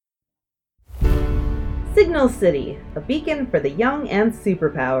Signal City, a beacon for the young and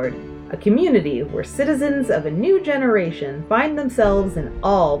superpowered. A community where citizens of a new generation find themselves in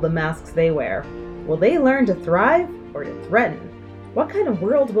all the masks they wear. Will they learn to thrive or to threaten? What kind of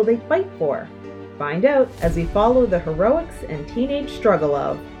world will they fight for? Find out as we follow the heroics and teenage struggle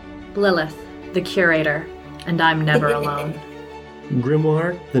of Lilith, the curator, and I'm never alone.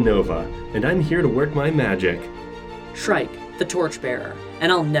 Grimoire, the Nova, and I'm here to work my magic. Shrike, the torchbearer,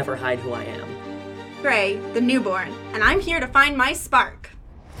 and I'll never hide who I am. Gray, the newborn, and I'm here to find my spark.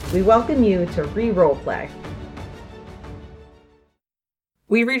 We welcome you to Re-Roleplay.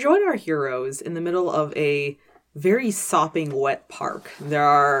 We rejoin our heroes in the middle of a very sopping wet park. There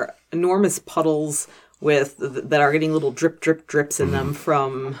are enormous puddles that are getting little drips in them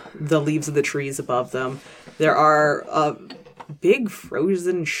from the leaves of the trees above them. There are big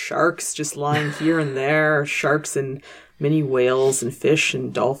frozen sharks just lying here and there, sharks and many whales and fish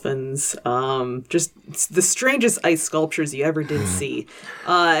and dolphins. Just the strangest ice sculptures you ever did see.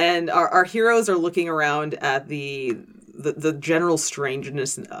 And our heroes are looking around at the general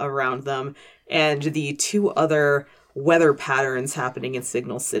strangeness around them and the two other weather patterns happening in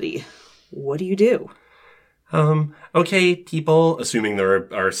Signal City. What do you do? Okay, people, assuming there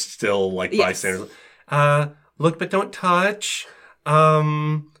are still, bystanders. Look but don't touch.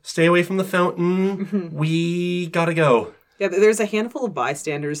 Stay away from the fountain. Mm-hmm. We gotta go. Yeah, there's a handful of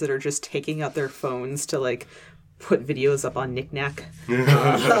bystanders that are just taking out their phones to, put videos up on Knick-Knack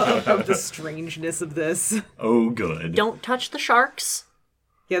of the strangeness of this. Oh, good. Don't touch the sharks.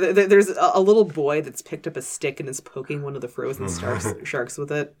 Yeah, there's a little boy that's picked up a stick and is poking one of the frozen sharks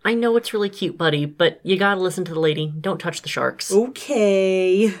with it. I know it's really cute, buddy, but you gotta listen to the lady. Don't touch the sharks.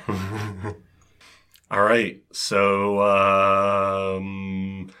 Okay. All right, so,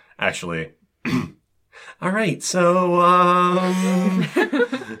 actually... All right, so,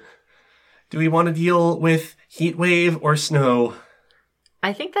 do we want to deal with heat wave or snow?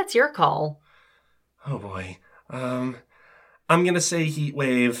 I think that's your call. Oh, boy. I'm going to say heat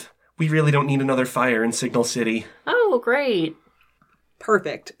wave. We really don't need another fire in Signal City. Oh, great.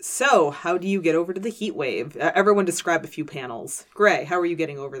 Perfect. So, how do you get over to the heat wave? Everyone describe a few panels. Gray, how are you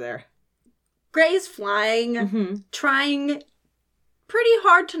getting over there? Gray's flying, trying pretty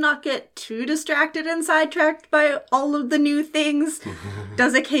hard to not get too distracted and sidetracked by all of the new things.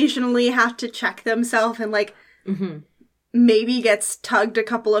 Does occasionally have to check themselves and maybe gets tugged a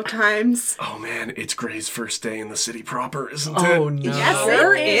couple of times. Oh man, it's Gray's first day in the city proper, isn't it? Oh no.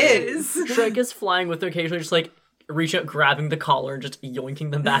 Yes, it is. Shrike is flying with occasionally just reaching out, grabbing the collar and just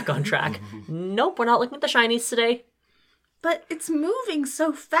yoinking them back on track. Nope, we're not looking at the shinies today. But it's moving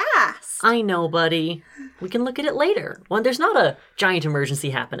so fast. I know, buddy. We can look at it later. When there's not a giant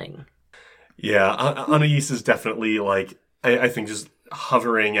emergency happening. Yeah, Anais is definitely, I think just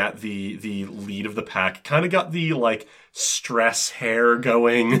hovering at the lead of the pack. Kind of got the, stress hair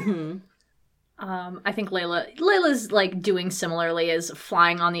going. I think Layla's doing similarly, is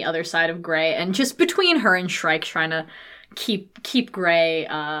flying on the other side of Gray, and just between her and Shrike trying to keep Gray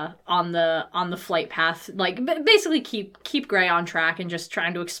on the flight path, basically keep Gray on track, and just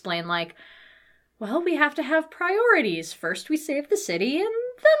trying to explain well, we have to have priorities. First we save the city, and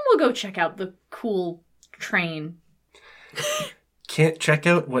then we'll go check out the cool train. Can't check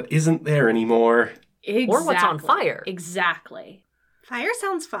out what isn't there anymore. Exactly. Or what's on fire. Exactly. Fire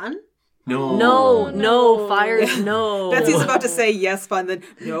sounds fun. No, fires, no. Betsy's about to say yes, fun, then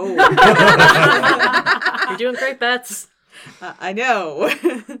no. You're doing great, Bets. I know.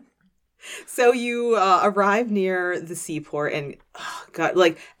 So you arrive near the seaport, and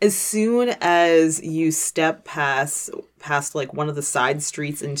as soon as you step past one of the side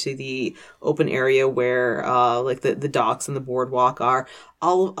streets into the open area where the docks and the boardwalk are,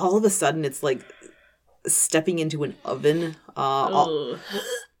 all of a sudden it's like stepping into an oven.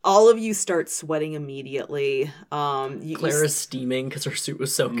 All of you start sweating immediately. Clara's steaming because her suit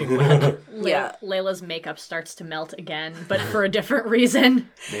was soaking wet. Yeah. Layla's makeup starts to melt again, but for a different reason.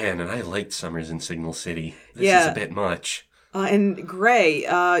 Man, and I liked summers in Signal City. This is a bit much. And Gray,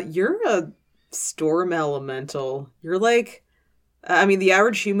 you're a storm elemental. You're the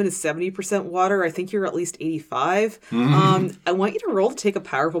average human is 70% water. I think you're at least 85. I want you to roll to take a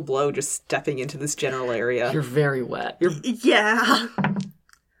powerful blow just stepping into this general area. You're very wet. Yeah.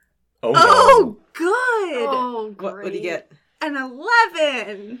 Oh, Oh, good. Oh, great. What do you get? An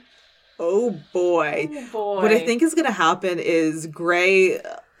 11. Oh boy. What I think is going to happen is Gray,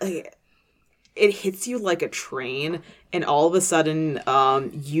 it hits you like a train, and all of a sudden,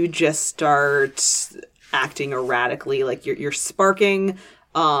 you just start acting erratically. You're sparking.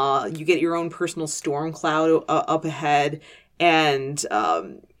 You get your own personal storm cloud up ahead, and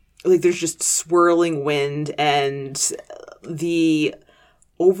like there's just swirling wind, and the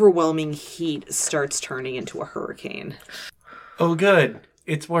overwhelming heat starts turning into a hurricane. Oh, good.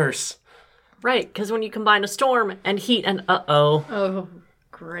 It's worse. Right, because when you combine a storm and heat and uh-oh. Oh,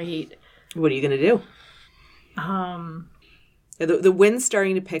 great. What are you going to do? Yeah, the wind's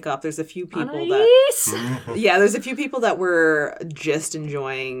starting to pick up. There's a few people there's a few people that were just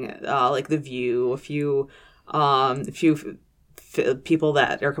enjoying like the view. A few people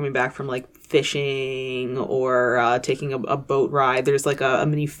that are coming back from like fishing or taking a boat ride. There's like a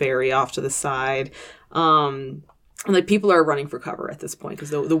mini ferry off to the side. And like people are running for cover at this point because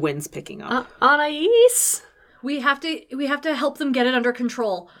the wind's picking up. Anais, we have to help them get it under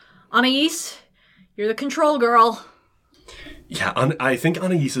control. Anais, you're the control girl. Yeah, I think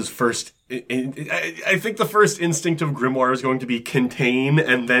Anais's first... I think the first instinct of Grimoire is going to be contain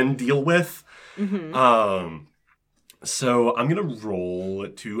and then deal with. Mm-hmm. So I'm gonna roll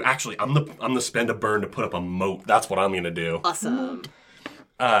to... Actually, I'm the spend a burn to put up a moat. That's what I'm gonna do. Awesome.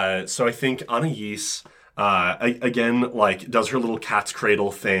 So I think Anais, again, like, does her little cat's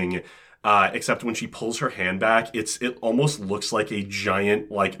cradle thing, except when she pulls her hand back, it almost looks like a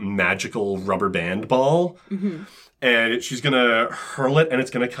giant, like, magical rubber band ball. Mm-hmm. And she's gonna hurl it, and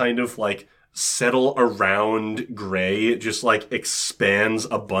it's gonna kind of, like, settle around Gray. It just, like, expands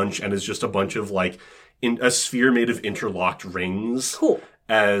a bunch, and is just a bunch of, like, in a sphere made of interlocked rings. Cool.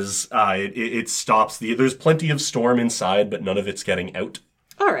 As it stops there's plenty of storm inside, but none of it's getting out.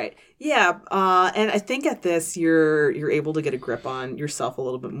 All right. Yeah. And I think at this, you're able to get a grip on yourself a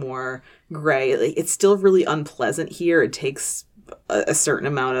little bit more, Gray. Like, it's still really unpleasant here. It takes a certain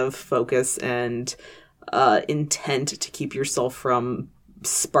amount of focus and intent to keep yourself from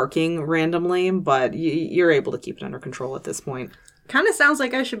sparking randomly, but you're able to keep it under control at this point. Kind of sounds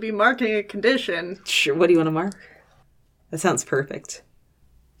like I should be marking a condition. Sure. What do you want to mark? That sounds perfect.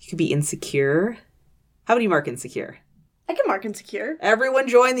 You could be insecure. How would you mark insecure? I can mark insecure. Everyone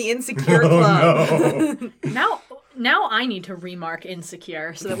join the Insecure Club. No. Now I need to remark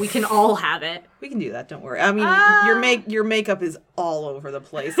insecure so that we can all have it. We can do that. Don't worry. I mean, your makeup is all over the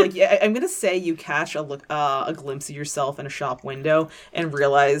place. Like, yeah, I'm gonna say you catch a glimpse of yourself in a shop window and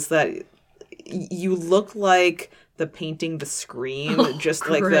realize that you look like the painting The Scream, just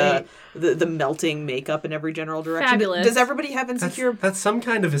like the melting makeup in every general direction. Fabulous. Does everybody have insecure? That's some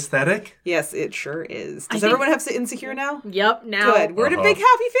kind of aesthetic. Yes, it sure is. Does everyone have insecure now? Yep, now. Good. We're in a big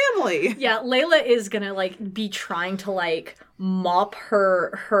happy family. Yeah, Layla is gonna, like, be trying to, like, mop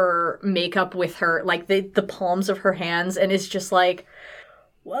her makeup with her, like, the palms of her hands, and is just like,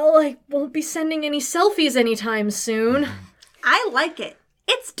 well, I won't be sending any selfies anytime soon. I like it.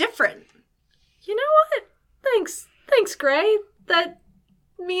 It's different. You know what? Thanks, Gray. That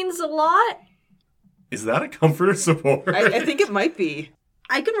means a lot. Is that a comfort or support? I think it might be.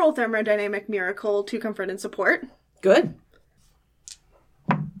 I can roll Thermodynamic Miracle to comfort and support. Good.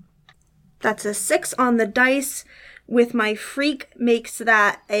 That's a 6 on the dice. With my freak makes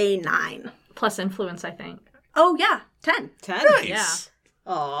that a 9. Plus influence, I think. Oh, yeah. 10. 10. Nice. Yeah.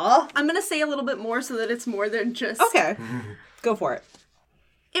 Aw. I'm going to say a little bit more so that it's more than just... Okay. Go for it.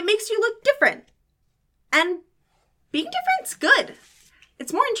 It makes you look different. And being different's good.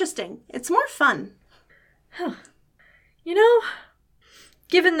 It's more interesting. It's more fun. You know,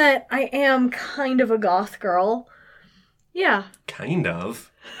 given that I am kind of a goth girl, yeah. Kind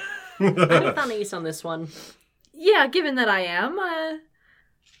of. I'm with Anais on this one. Yeah, given that I am,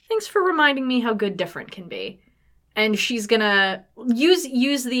 thanks for reminding me how good different can be. And she's gonna use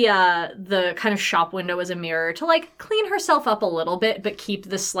the kind of shop window as a mirror to, like, clean herself up a little bit, but keep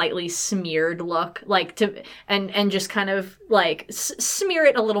the slightly smeared look, like, and just kind of, like, smear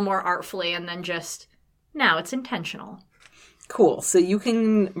it a little more artfully, and then just, now it's intentional. Cool. So you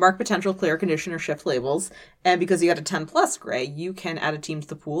can mark potential clear condition or shift labels, and because you got a 10 plus, Gray, you can add a team to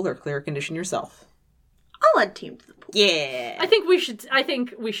the pool or clear condition yourself. I'll add team to the pool. Yeah. I think we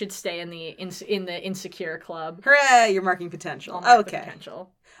should stay in the insecure club. Hooray! You're marking potential. I'll mark the Okay. potential.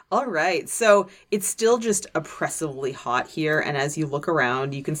 All right. So it's still just oppressively hot here, and as you look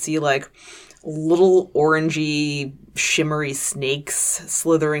around, you can see like little orangey, shimmery snakes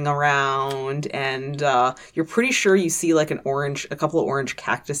slithering around, and you're pretty sure you see like a couple of orange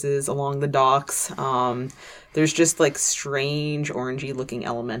cactuses along the docks. There's just like strange orangey looking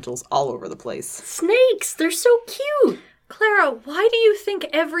elementals all over the place. Snakes! They're so cute! Clara, why do you think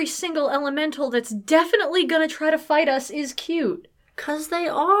every single elemental that's definitely gonna try to fight us is cute? 'Cause they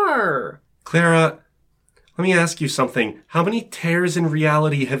are. Clara, let me ask you something. How many tears in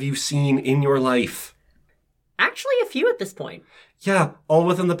reality have you seen in your life? Actually, a few at this point. Yeah, all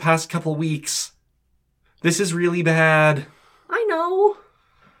within the past couple weeks. This is really bad. I know.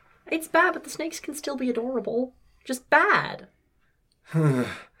 It's bad, but the snakes can still be adorable. Just bad. All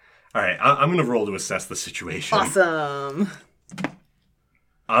right, I'm going to roll to assess the situation. Awesome.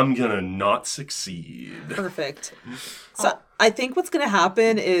 I'm going to not succeed. Perfect. So I think what's going to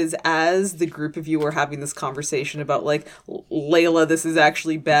happen is as the group of you are having this conversation about like, Layla, this is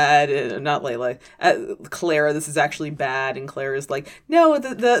actually bad, not Layla, Clara, this is actually bad, and Clara's like, no,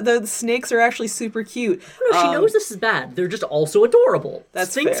 the snakes are actually super cute. No, she knows this is bad. They're just also adorable.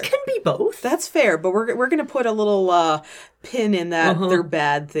 That's Things fair. can be both. That's fair, but we're going to put a little pin in that they're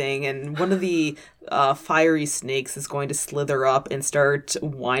bad thing, and one of the fiery snakes is going to slither up and start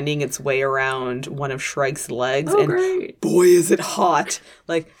winding its way around one of Shrike's legs. Oh, and great. boy, is it hot.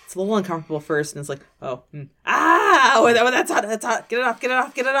 Like, it's a little uncomfortable first, and it's like, that's hot, get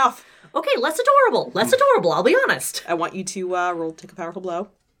it off. Okay, less adorable, I'll be honest. I want you to take a powerful blow.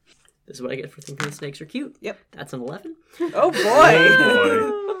 This is what I get for thinking the snakes are cute. Yep. That's an 11. Oh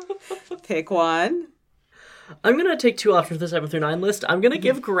boy. Pick one. I'm going to take 2 options for the 7 through 9 list. I'm going to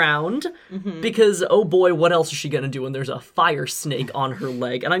give ground, because, oh boy, what else is she going to do when there's a fire snake on her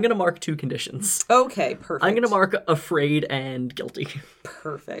leg? And I'm going to mark 2 conditions. Okay, perfect. I'm going to mark afraid and guilty.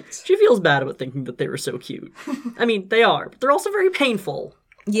 Perfect. She feels bad about thinking that they were so cute. I mean, they are, but they're also very painful.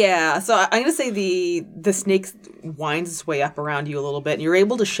 Yeah, so I'm going to say the snake winds its way up around you a little bit, and you're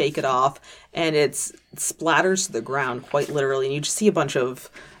able to shake it off, and it splatters to the ground, quite literally, and you just see a bunch of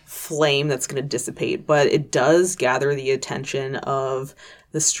flame that's going to dissipate, but it does gather the attention of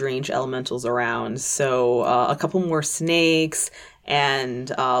the strange elementals around. So a couple more snakes, and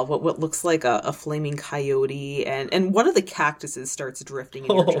what looks like a flaming coyote, and one of the cactuses starts drifting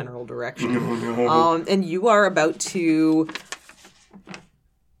in your general direction. And you're about to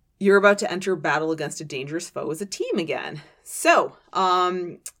enter battle against a dangerous foe as a team again. So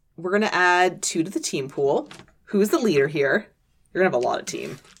we're going to add 2 to the team pool. Who's the leader here? You're going to have a lot of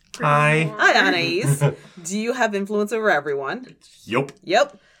team. Hi. Hi, Anais. Do you have influence over everyone? Yup.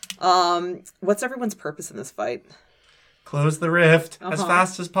 Yep. What's everyone's purpose in this fight? Close the rift as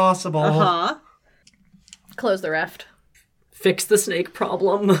fast as possible. Close the rift. Fix the snake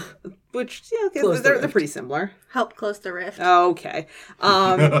problem. Which, yeah, okay, Close the they're rift. pretty similar. Help close the rift. Okay.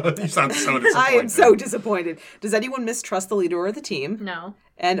 You sound so disappointed. I am so disappointed. Does anyone mistrust the leader of the team? No.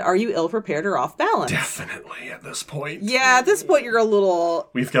 And are you ill-prepared or off-balance? Definitely at this point. Yeah, at this point you're a little...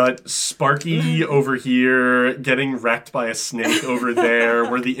 We've got Sparky over here getting wrecked by a snake over there.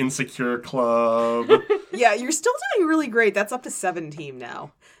 We're the Insecure Club. Yeah, you're still doing really great. That's up to 7 team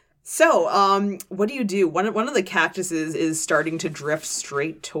now. So, what do you do? One of the cactuses is starting to drift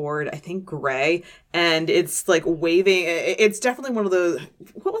straight toward, I think, Gray, and it's like waving. It's definitely one of the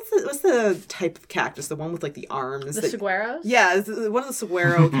what's the type of cactus? The one with like the arms. The saguaros? Yeah, it's one of the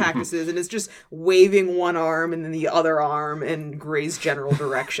saguaro cactuses, and it's just waving one arm and then the other arm in Gray's general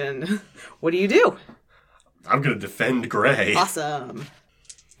direction. What do you do? I'm gonna defend Gray. Awesome.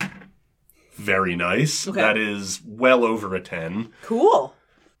 Very nice. Okay. That is well over a 10. Cool.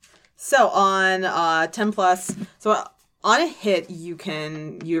 So on 10 plus, so on a hit, you're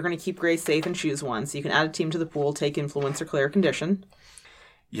going to keep Gray safe and choose one. So you can add a team to the pool, take influence or clear condition.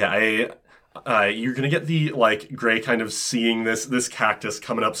 Yeah, you're gonna get the like Gray kind of seeing this cactus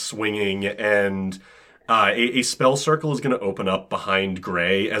coming up swinging, and a spell circle is gonna open up behind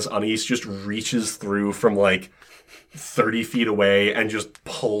Gray as Anais just reaches through from like 30 feet away and just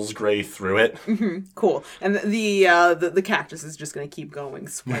pulls Gray through it. Cool. And the cactus is just going to keep going,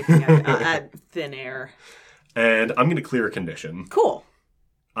 swiping at thin air. And I'm gonna clear a condition. Cool.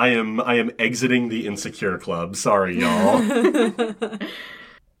 I am exiting the Insecure Club. Sorry, y'all.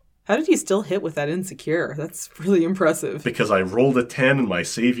 How did you still hit with that insecure? That's really impressive. Because I rolled a 10 and my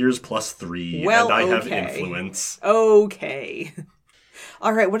savior's +3, Well, and I have okay. influence. Okay.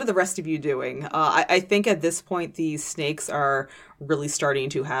 All right, what are the rest of you doing? I think at this point these snakes are really starting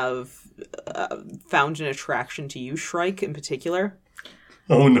to have found an attraction to you, Shrike, in particular.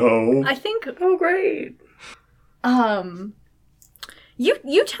 Oh no. I think Oh, great.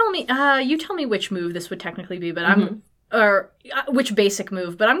 you tell me which move this would technically be, but or which basic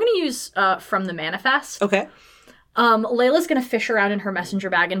move, but I'm going to use from the manifest. Okay. Layla's going to fish around in her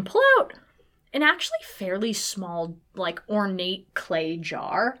messenger bag and pull out an actually fairly small, like, ornate clay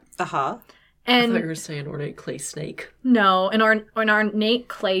jar. Uh-huh. I thought you And were saying ornate clay snake. no, an ornate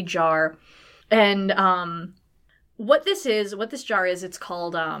clay jar. And what this jar is, it's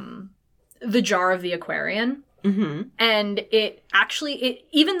called the Jar of the Aquarian. And it actually,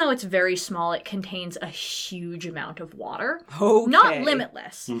 even though it's very small, it contains a huge amount of water. Okay. Not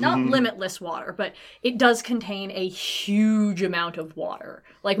limitless water, but it does contain a huge amount of water.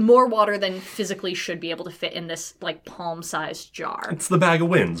 Like, more water than physically should be able to fit in this, like, palm-sized jar. It's the bag of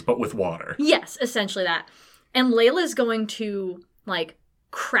winds, but with water. Yes, essentially that. And Layla's going to, like,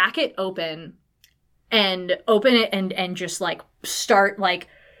 crack it open and just, like, start, like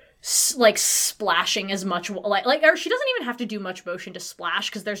splashing as much, or she doesn't even have to do much motion to splash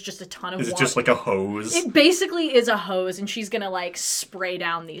because there's just a ton of water. Is it just like a hose? It basically is a hose, and she's gonna, like, spray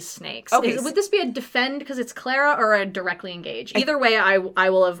down these snakes. Okay, Would this be a defend because it's Clara, or a directly engage? Either way, I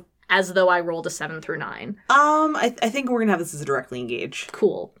will have, as though I rolled a 7 through 9. I think we're gonna have this as a directly engage.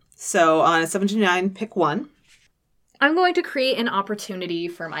 Cool. So on a 7 to 9, pick one. I'm going to create an opportunity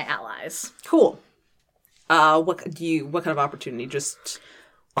for my allies. Cool. What kind of opportunity? Just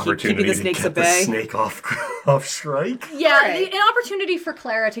Opportunity keeping the to snakes get at bay? the snake off strike? Yeah, Alright. an opportunity for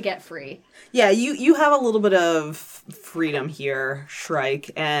Clara to get free. Yeah, you have a little bit of freedom here, Shrike,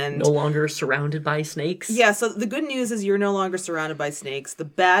 and No longer surrounded by snakes. yeah, so the good news is you're no longer surrounded by snakes. The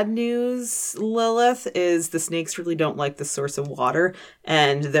bad news, Lilith, is the snakes really don't like the source of water,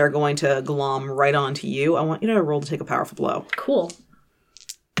 and they're going to glom right onto you. I want you to roll to take a powerful blow. Cool.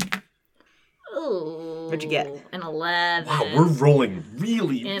 Ooh. What'd you get? An 11. Wow, we're rolling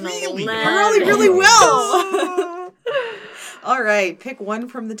really, An really 11. hard. Really well! All right, pick one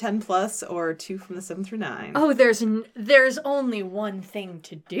from the 10 plus or two from the 7 through 9. Oh, there's only one thing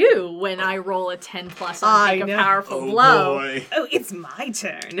to do when I roll a 10 plus and take a powerful blow. Boy. Oh, it's my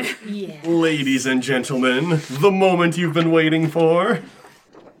turn. Yeah. Ladies and gentlemen, the moment you've been waiting for.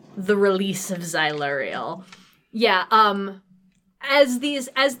 The release of Xyluriel. Yeah, as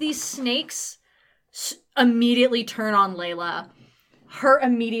these snakes immediately turn on Layla, her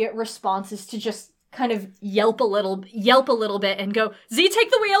immediate response is to just kind of yelp a little bit and go, Z, take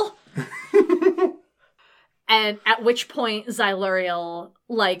the wheel! And at which point Xyluriel,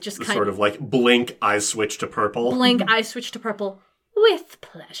 like, just kind Sort of like blink, eyes switch to purple. blink, I switch to purple, with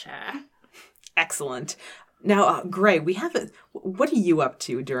pleasure. Excellent. Now, Gray, what are you up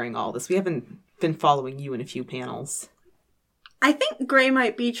to during all this? We haven't been following you in a few panels. I think Gray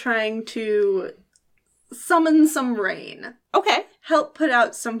might be trying to summon some rain. Okay. Help put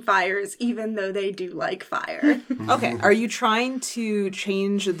out some fires, even though they do like fire. Okay. Are you trying to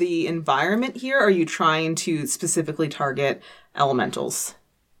change the environment here, or are you trying to specifically target elementals?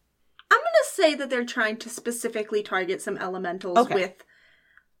 I'm going to say that they're trying to specifically target some elementals Okay. with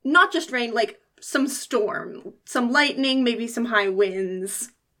not just rain, like some storm, some lightning, maybe some high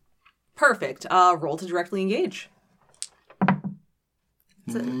winds. Perfect. Roll to directly engage.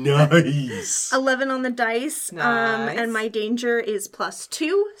 Nice. 11 on the dice, Nice. and my danger is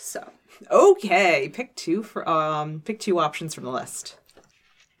 +2, so Okay. Pick two options from the list.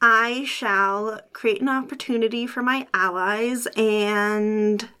 I shall create an opportunity for my allies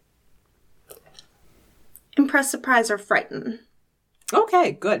and impress, surprise, or frighten.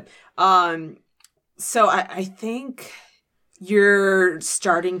 Okay, good. So I think you're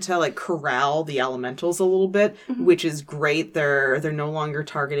starting to, like, corral the elementals a little bit, which is great. They're no longer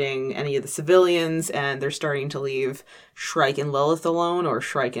targeting any of the civilians, and they're starting to leave Shrike and Lilith alone, or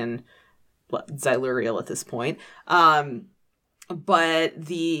Shrike and Xyluriel at this point. But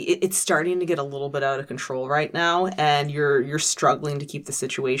it's starting to get a little bit out of control right now, and you're struggling to keep the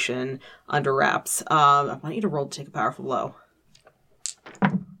situation under wraps. I want you to roll to take a powerful blow.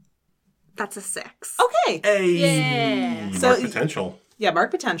 That's a 6. Okay. Hey. Yeah. So- Mark potential. Yeah,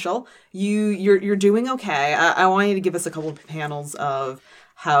 mark potential. You're doing okay. I want you to give us a couple of panels of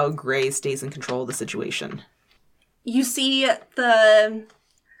how Gray stays in control of the situation. You see the,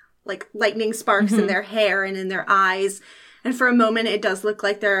 like, lightning sparks in their hair and in their eyes, and for a moment it does look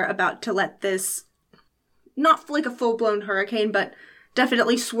like they're about to let this, not like a full-blown hurricane, but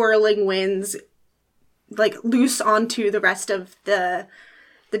definitely swirling winds, like, loose onto the rest of the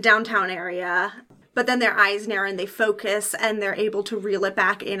downtown area. But then their eyes narrow and they focus, and they're able to reel it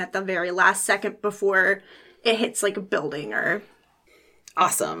back in at the very last second before it hits, like, a building or...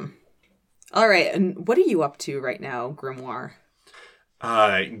 Awesome. All right, and what are you up to right now, Grimoire?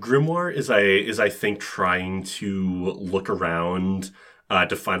 Grimoire is I think trying to look around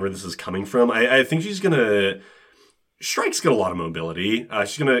to find where this is coming from. I think she's gonna. Shrike's got a lot of mobility.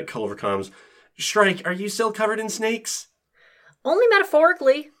 She's gonna call over comms. Shrike, are you still covered in snakes? Only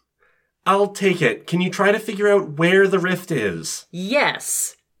metaphorically. I'll take it. Can you try to figure out where the rift is?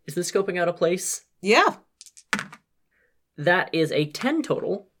 Yes. Is this scoping out a place? Yeah. That is a 10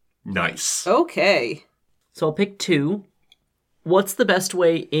 total. Nice. Okay. So I'll pick 2. what's the best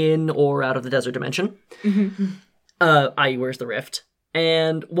way in or out of the desert dimension? I.e., where's the rift?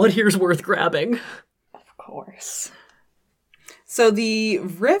 And what here's worth grabbing? Of course. So the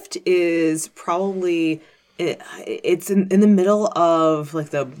rift is probably it's in the middle of like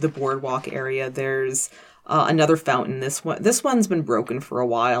the boardwalk area. There's another fountain. This one's been broken for a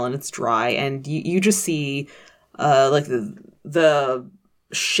while and it's dry, and you just see like the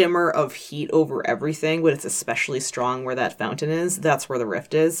shimmer of heat over everything, but it's especially strong where that fountain is. That's where the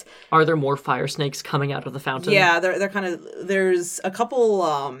rift is. Are there more fire snakes coming out of the fountain? Yeah, they're kind of, there's a couple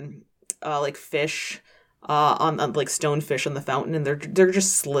like fish on like stonefish on the fountain, and they're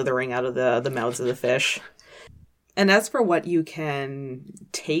just slithering out of the mouths of the fish. And as for what you can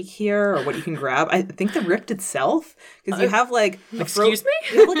take here or what you can grab, I think the rift itself, because you have like excuse me,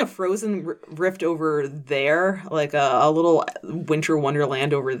 you have like a frozen rift over there, like a little winter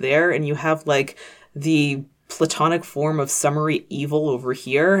wonderland over there, and you have like the platonic form of summery evil over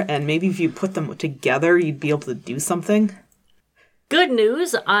here. And maybe if you put them together, you'd be able to do something. Good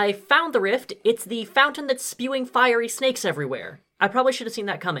news, I found the rift. It's the fountain that's spewing fiery snakes everywhere. I probably should have seen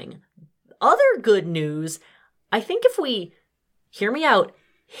that coming. Other good news, I think if we, hear me out,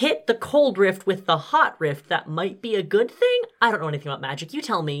 hit the cold rift with the hot rift, that might be a good thing? I don't know anything about magic, you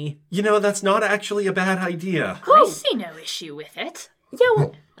tell me. You know, that's not actually a bad idea. I see no issue with it. Yeah,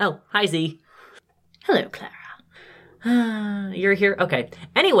 well, oh, hi Z. Hello, Clara. You're here? Okay.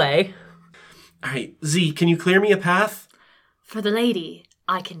 Anyway. Alright, Z, can you clear me a path? For the lady,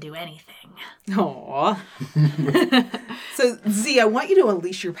 I can do anything. Aww. So, Z, I want you to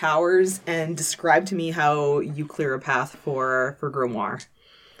unleash your powers and describe to me how you clear a path for Grimoire.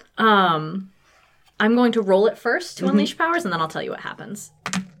 I'm going to roll it first to unleash powers, and then I'll tell you what happens.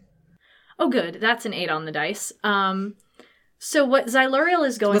 Oh, good. That's an 8 on the dice. So what Xyluriel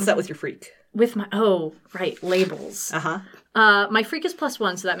is going... What's that with your freak? With my... Oh, right. Labels. Uh-huh. My freak is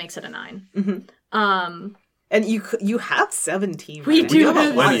 +1, so that makes it a 9. And you have 17. We do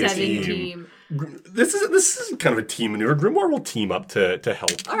have plenty of 17. This is kind of a team maneuver. Grimoire will team up to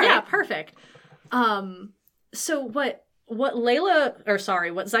help. All right. Yeah, perfect. So what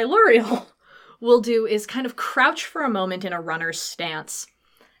Xyluriel will do is kind of crouch for a moment in a runner's stance,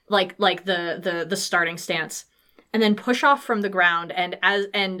 like the starting stance, and then push off from the ground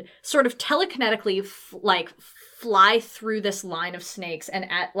and sort of telekinetically fly through this line of snakes and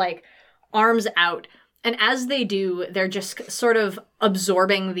at like arms out. And as they do, they're just sort of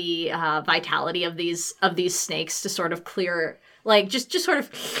absorbing the vitality of these snakes to sort of clear, like just sort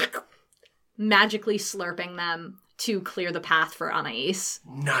of magically slurping them to clear the path for Anais.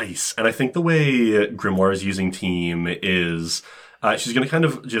 Nice. And I think the way Grimoire is using team is she's going to kind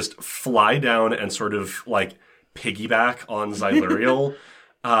of just fly down and sort of like piggyback on Xyluriel.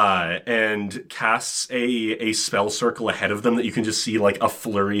 And casts a spell circle ahead of them that you can just see like a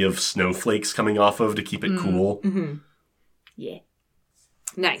flurry of snowflakes coming off of to keep it cool. Mm-hmm. Yeah.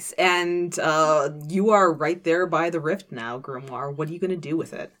 Nice. And you are right there by the rift now, Grimoire. What are you going to do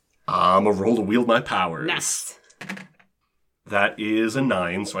with it? I'm a roll to wield my powers. Nice. That is a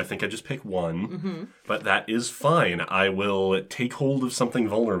 9, so I think I just pick one. But that is fine. I will take hold of something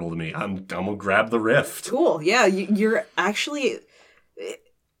vulnerable to me. I'm gonna grab the rift. Cool. Yeah, you're actually...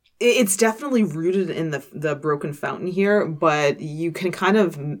 It's definitely rooted in the broken fountain here, but you can kind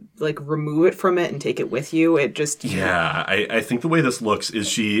of like remove it from it and take it with you. It just... Yeah, I think the way this looks is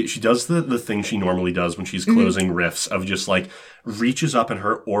she does the thing she normally does when she's closing rifts of just like reaches up and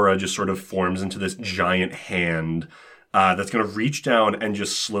her aura just sort of forms into this giant hand that's going to reach down and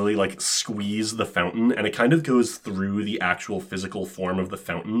just slowly like squeeze the fountain, and it kind of goes through the actual physical form of the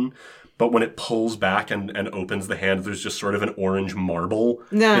fountain. But when it pulls back and opens the hand, there's just sort of an orange marble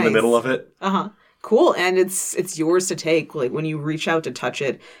in the middle of it. Uh-huh. Cool. And it's yours to take. Like when you reach out to touch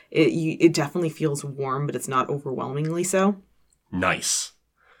it, it definitely feels warm, but it's not overwhelmingly so. Nice.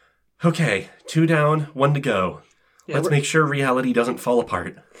 Okay, 2 down, 1 to go. Yeah, Let's make sure reality doesn't fall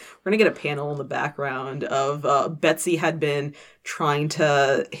apart. We're going to get a panel in the background of Betsy had been trying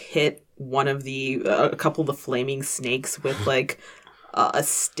to hit one of a couple of the flaming snakes with like a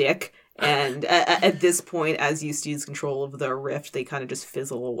stick. And at this point, as you seize control of the rift, they kind of just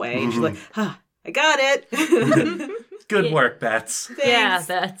fizzle away. And she's like, I got it. Good work, Bets. Thanks. Yeah,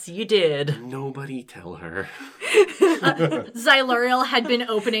 Bets, you did. Nobody tell her. Xyluriel had been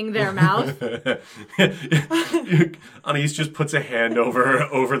opening their mouth. Anais just puts a hand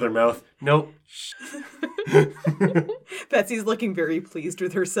over their mouth. Nope. Betsy's looking very pleased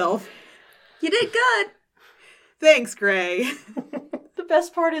with herself. You did good. Thanks, Gray. The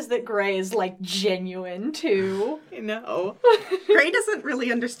best part is that Gray is like genuine too. I know. Gray doesn't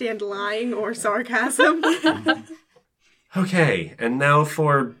really understand lying or sarcasm. Okay, and now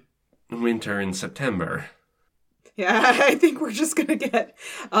for winter in September. Yeah, I think we're just gonna get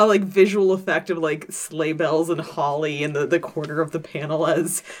a like visual effect of like sleigh bells and holly in the corner of the panel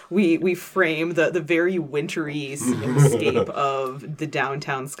as we frame the very wintry sciencescape of the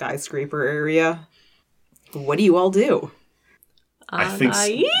downtown skyscraper area. What do you all do? I think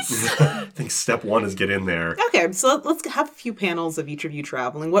Nice. I think step one is get in there. Okay, so let's have a few panels of each of you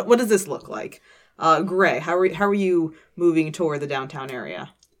traveling. What does this look like? Gray, how are you moving toward the downtown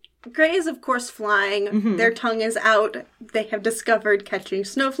area? Gray is, of course, flying. Their tongue is out. They have discovered catching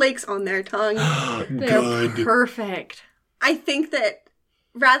snowflakes on their tongue. They're perfect. I think that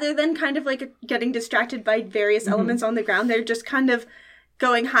rather than kind of like getting distracted by various elements on the ground, they're just kind of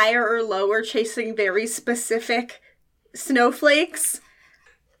going higher or lower, chasing very specific snowflakes.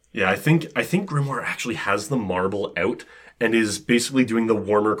 Yeah, I think Grimoire actually has the marble out and is basically doing the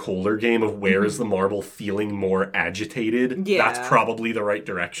warmer, colder game of where is the marble feeling more agitated. Yeah. That's probably the right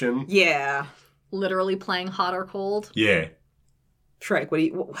direction. Yeah. Literally playing hot or cold. Yeah. Shrike,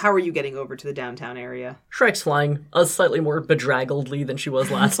 how are you getting over to the downtown area? Shrike's flying slightly more bedraggledly than she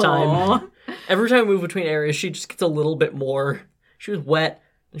was last time. Aw. Every time we move between areas, she just gets a little bit more. She was wet,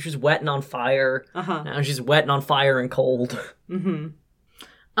 and she was wet and on fire. Now she's wet and on fire and cold.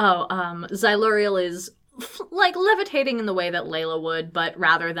 Xyluriel is like levitating in the way that Layla would, but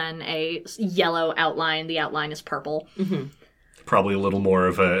rather than a yellow outline, the outline is purple. Probably a little more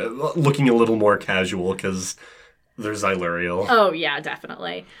of looking a little more casual because there's Xyluriel. Oh, yeah,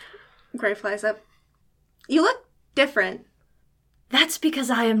 definitely. Gray flies up. You look different. That's because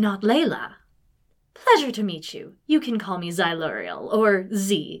I am not Layla. Pleasure to meet you. You can call me Xyluriel, or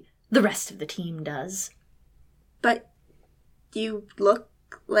Z. The rest of the team does. But you look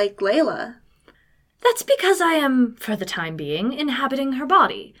like Layla. That's because I am, for the time being, inhabiting her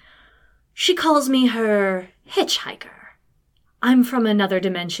body. She calls me her hitchhiker. I'm from another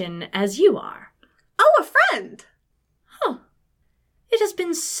dimension as you are. Oh, a friend! Oh. It has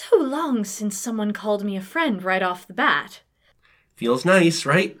been so long since someone called me a friend right off the bat. Feels nice,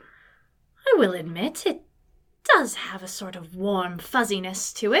 right? I will admit, it does have a sort of warm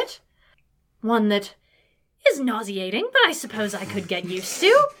fuzziness to it. One that is nauseating, but I suppose I could get used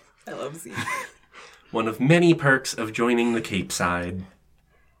to. I love Z. One of many perks of joining the Cape Side.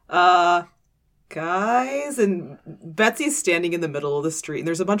 Guys, and Betsy's standing in the middle of the street, and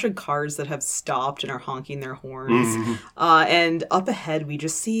there's a bunch of cars that have stopped and are honking their horns. And up ahead, we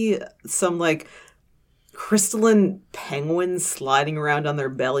just see some, like, crystalline penguins sliding around on their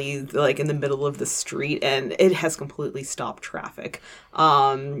belly, like, in the middle of the street, and it has completely stopped traffic.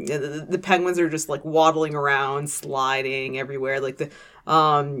 The penguins are just, like, waddling around, sliding everywhere, like,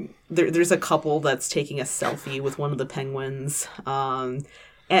 there's a couple that's taking a selfie with one of the penguins. But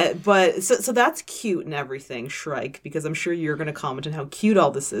that's cute and everything, Shrike, because I'm sure you're going to comment on how cute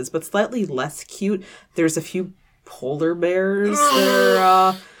all this is. But slightly less cute, there's a few polar bears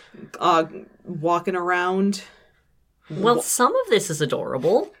that are walking around. Well, some of this is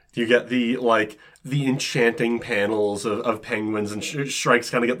adorable. You get the enchanting panels of penguins, and Shrike's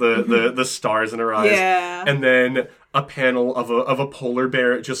kind of get the stars in her eyes. Yeah. And then a panel of a polar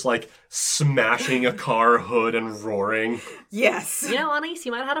bear just like smashing a car hood and roaring. Yes. You know, Anais,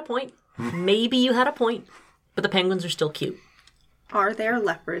 you might have had a point. Maybe you had a point. But the penguins are still cute. Are there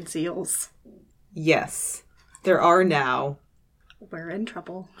leopard seals? Yes. There are now. We're in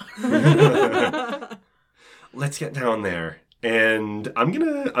trouble. Let's get down there. And I'm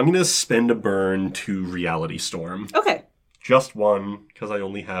gonna spend a burn to Reality Storm. Okay. Just one, because I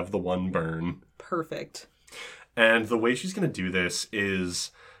only have the one burn. Perfect. And the way she's going to do this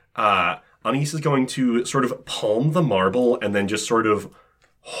is Anais is going to sort of palm the marble and then just sort of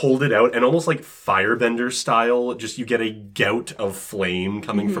hold it out, and almost like firebender style, just you get a gout of flame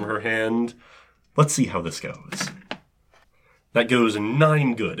coming from her hand. Let's see how this goes. That goes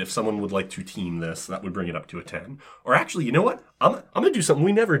 9 good. If someone would like to team this, that would bring it up to a 10. Or actually, you know what? I'm going to do something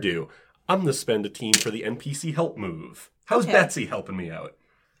we never do. I'm going to spend a team for the NPC help move. How's Okay. Betsy helping me out?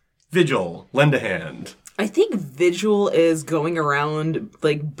 Vigil, lend a hand. I think Vigil is going around,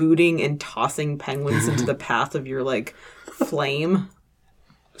 like, booting and tossing penguins into the path of your, like, flame.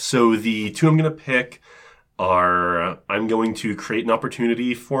 So the 2 I'm going to pick are, I'm going to create an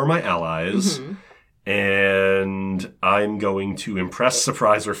opportunity for my allies, and I'm going to impress,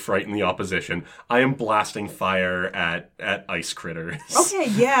 surprise, or frighten the opposition. I am blasting fire at ice critters. Okay,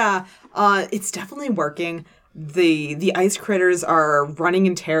 yeah. It's definitely working. The ice critters are running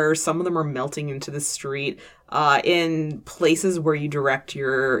in terror. Some of them are melting into the street. In places where you direct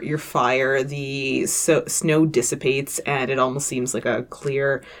your fire, the snow dissipates, and it almost seems like a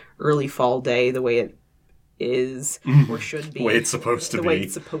clear early fall day the way is or should be. The way it's supposed to the be. way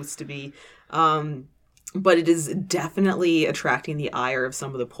it's supposed to be. But it is definitely attracting the ire of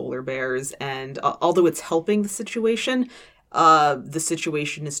some of the polar bears. And although it's helping the situation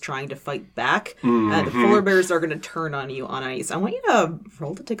is trying to fight back. The polar bears are going to turn on you on ice. I want you to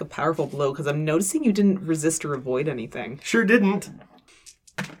roll to take a powerful blow because I'm noticing you didn't resist or avoid anything. Sure didn't.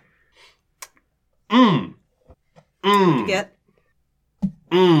 You get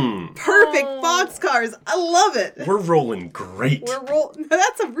perfect boxcars. I love it. We're rolling great.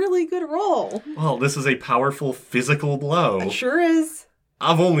 That's a really good roll. Well, this is a powerful physical blow. It sure is.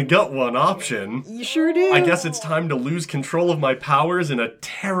 I've only got one option. You sure do. I guess it's time to lose control of my powers in a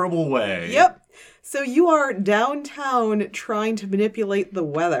terrible way. Yep. So you are downtown trying to manipulate the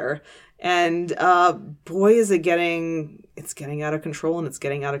weather, and boy, is it getting out of control, and it's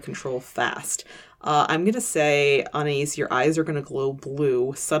getting out of control fast. I'm gonna say, Anais, your eyes are gonna glow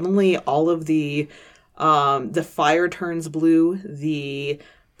blue. Suddenly, all of the fire turns blue. The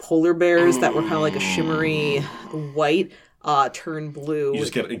polar bears that were kind of like a shimmery white turn blue. You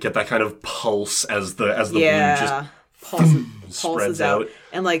just get that kind of pulse as the blue just pulses out.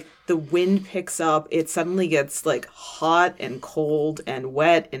 And like the wind picks up. It suddenly gets like hot and cold and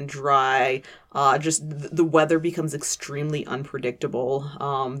wet and dry. Just the weather becomes extremely unpredictable.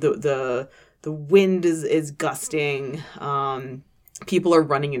 The wind is gusting. People are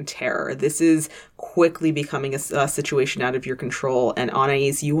running in terror. This is quickly becoming a situation out of your control. And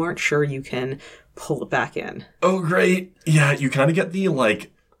Anais, you aren't sure you can pull it back in. Oh, great. Yeah, you kind of get the,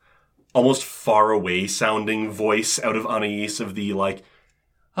 like, almost far away sounding voice out of Anais of the, like,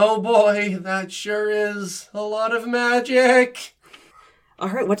 oh boy, that sure is a lot of magic. All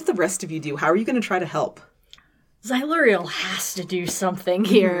right, what did the rest of you do? How are you going to try to help? Xyluriel has to do something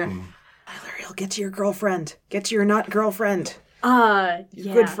here. Xyluriel, get to your girlfriend. Get to your not girlfriend. Yeah.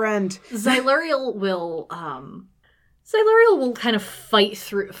 Good friend. Xyluriel will kind of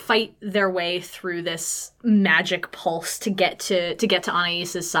fight their way through this magic pulse to get to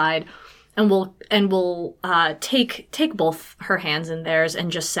Anais's side, and will take both her hands in theirs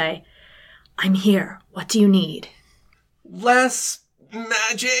and just say, "I'm here. What do you need?" Less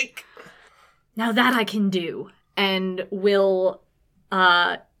magic. Now that I can do, and will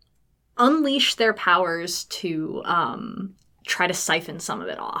unleash their powers to try to siphon some of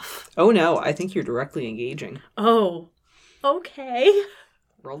it off. Oh no, I think you're directly engaging. Oh, okay.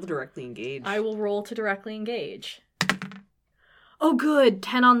 Roll to directly engage. I will roll to directly engage. Oh, good.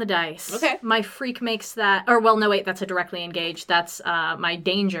 10 on the dice. Okay. My freak makes that... Or, well, no, wait, that's a directly engage. That's my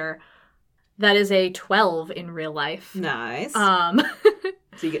danger. That is a 12 in real life. Nice. So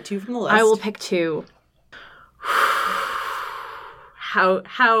you get 2 from the list. I will pick 2.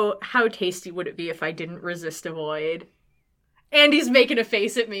 How tasty would it be if I didn't resist avoid? Andy's making a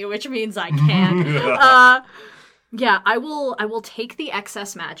face at me, which means I can. Yeah, I will take the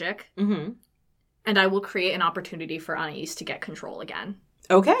excess magic, and I will create an opportunity for Anais to get control again.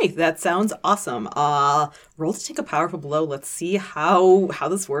 Okay, that sounds awesome. Roll to take a powerful blow. Let's see how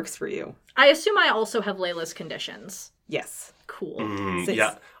this works for you. I assume I also have Layla's conditions. Yes. Cool.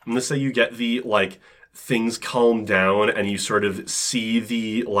 Yeah, I'm gonna say you get the, like, things calm down and you sort of see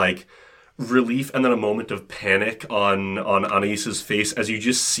the, like, relief and then a moment of panic on Anais's face as you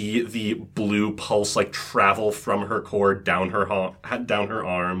just see the blue pulse like travel from her core down her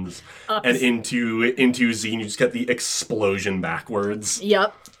arms and into Z, and you just get the explosion backwards.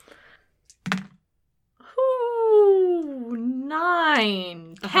 Yep. Ooh,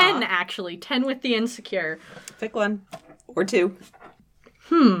 9. 10 actually. 10 with the insecure. Pick 1 or 2.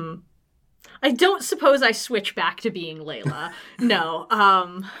 I don't suppose I switch back to being Layla. No.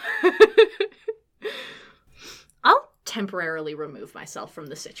 I'll temporarily remove myself from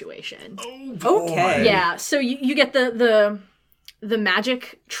the situation. Oh, okay. Yeah, so you get the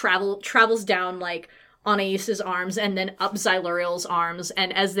magic travels down like Anais's arms and then up Xyluriel's arms,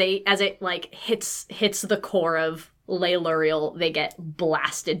 and as it like hits the core of Layluriel, they get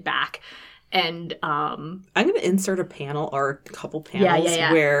blasted back. And I'm going to insert a panel or a couple panels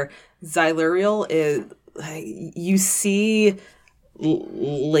where Xyluriel is, you see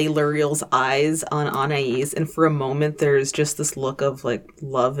Layluriel's eyes on Anais, and for a moment there's just this look of like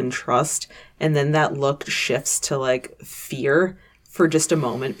love and trust, and then that look shifts to like fear for just a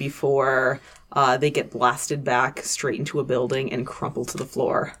moment before they get blasted back straight into a building and crumple to the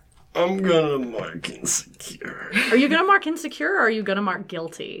floor. I'm gonna mark insecure. Are you gonna mark insecure or are you gonna mark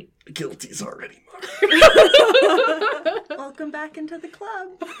guilty? Guilty's already marked. Welcome back into the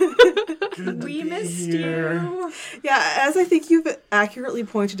club. We missed you. Yeah, as I think you've accurately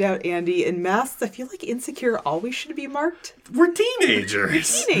pointed out, Andy, in masks, I feel like insecure always should be marked. We're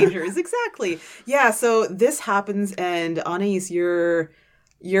teenagers. Teenagers, exactly. Yeah, so this happens, and Anais, you're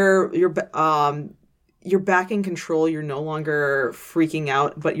back in control. You're no longer freaking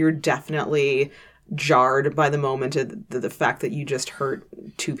out, but you're definitely jarred by the moment of the fact that you just hurt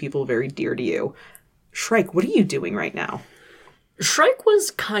two people very dear to you. Shrike, what are you doing right now? Shrike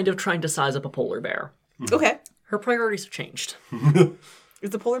was kind of trying to size up a polar bear. Okay. Her priorities have changed. Is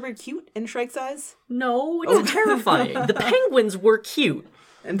the polar bear cute in Shrike's eyes? No, it's terrifying. The penguins were cute.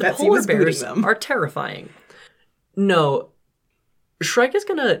 And The Betsy polar was booting bears them. are terrifying. No, Shrike is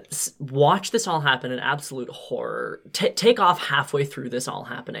gonna watch this all happen in absolute horror, take off halfway through this all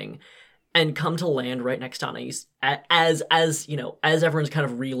happening, and come to land right next to Anais as everyone's kind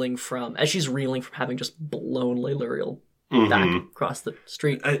of reeling from having just blown Leiluriel back across the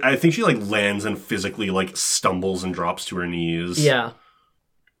street. I think she lands and physically stumbles and drops to her knees. Yeah.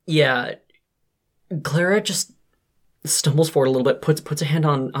 Clara just stumbles forward a little bit, puts a hand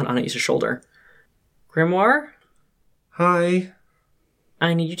on Anais' shoulder. Grimoire, Hi.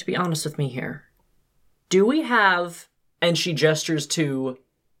 I need you to be honest with me here. Do we have, and she gestures to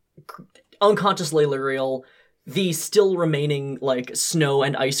unconscious Leiluriel, the still remaining snow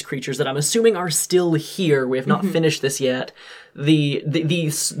and ice creatures that I'm assuming are still here. We have not finished this yet.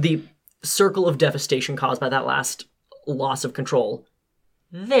 The circle of devastation caused by that last loss of control.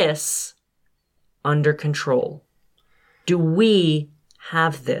 This under control. Do we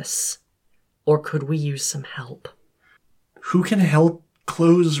have this, or could we use some help? Who can help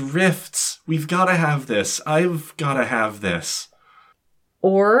close rifts? We've got to have this. I've got to have this.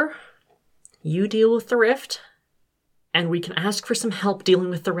 Or you deal with the rift, and we can ask for some help dealing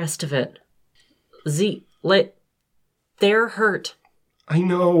with the rest of it. They're hurt. I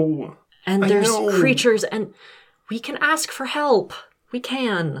know. And I there's know. creatures, and we can ask for help. We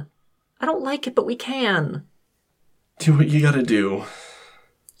can. I don't like it, but we can. Do what you gotta do.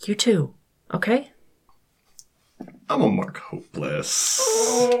 You too, okay? I'm a mark hopeless.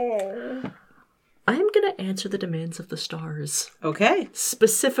 I'm gonna answer the demands of the stars. Okay.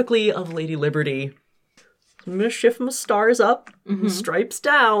 Specifically of Lady Liberty. I'm gonna shift my stars up, stripes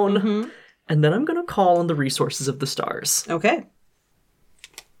down, and then I'm gonna call on the resources of the stars. Okay.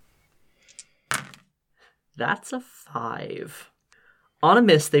 That's a 5. On a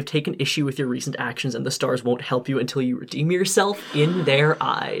miss, they've taken issue with your recent actions, and the stars won't help you until you redeem yourself in their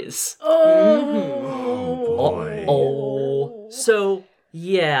eyes. Oh boy. Oh. So,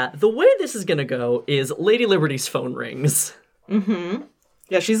 yeah, the way this is gonna go is Lady Liberty's phone rings.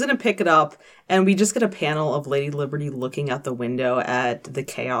 Yeah, she's going to pick it up, and we just get a panel of Lady Liberty looking out the window at the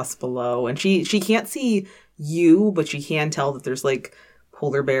chaos below. And she can't see you, but she can tell that there's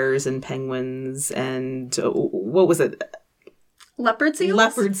polar bears and penguins and what was it? Leopard seals?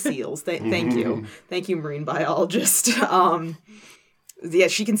 Leopard seals. Thank you. Thank you, marine biologist. Yeah,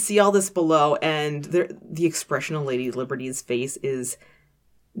 she can see all this below, and the expression on Lady Liberty's face is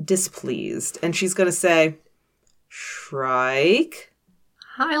displeased. And she's going to say, Shrike?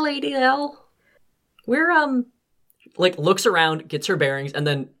 Hi, Lady L. We're, looks around, gets her bearings, and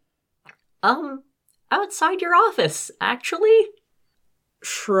then, outside your office, actually.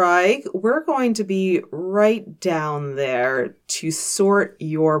 Shrike, we're going to be right down there to sort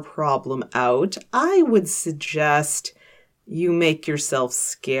your problem out. I would suggest you make yourself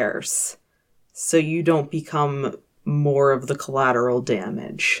scarce so you don't become more of the collateral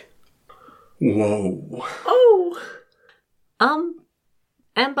damage. Whoa. Oh.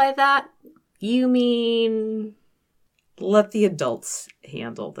 And by that, you mean... Let the adults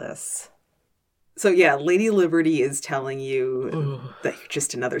handle this. So yeah, Lady Liberty is telling you that you're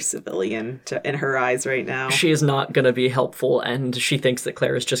just another civilian in her eyes right now. She is not going to be helpful, and she thinks that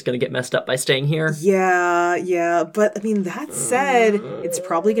Claire is just going to get messed up by staying here. Yeah. But, I mean, that said, it's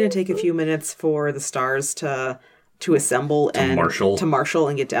probably going to take a few minutes for the stars to assemble and to marshal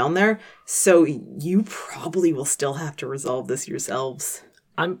and get down there. So you probably will still have to resolve this yourselves.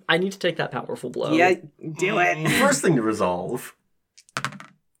 I need to take that powerful blow. Yeah, do it. First thing to resolve.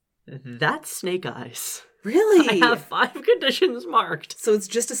 That's Snake Eyes. Really? I have 5 conditions marked. So it's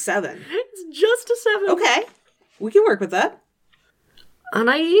just a 7. It's just a 7. Okay. We can work with that.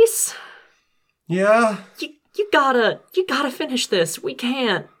 Anais, Yeah? you gotta finish this. We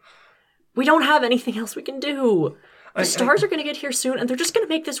can't. We don't have anything else we can do. The stars are gonna get here soon, and they're just gonna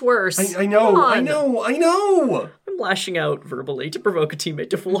make this worse. I know, Come on. I know! I'm lashing out verbally to provoke a teammate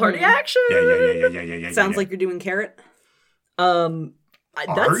to foolhardy action. Yeah. Sounds like you're doing carrot. That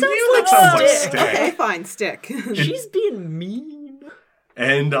Are sounds you? like That sounds like stick. stick. Okay, fine, stick. She's being mean.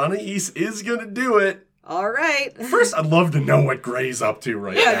 And Anais is gonna do it. All right. First, I'd love to know what Gray's up to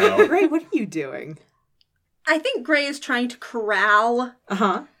right now. Gray, what are you doing? I think Gray is trying to corral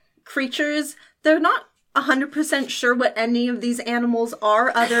Uh-huh. creatures. They're not 100% sure what any of these animals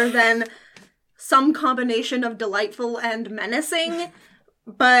are other than some combination of delightful and menacing,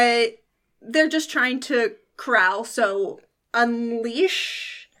 but they're just trying to corral, so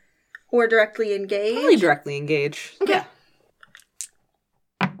unleash or directly engage. Probably directly engage. Okay.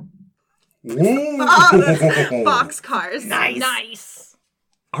 Whoa. Boxcars. Nice.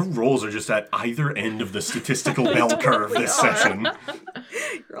 Our rolls are just at either end of the statistical bell curve this session.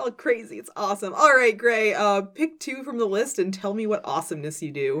 You're all crazy. It's awesome. All right, Gray, pick 2 from the list and tell me what awesomeness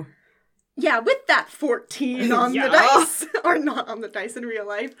you do. Yeah, with that 14 on Yeah. the dice, or not on the dice in real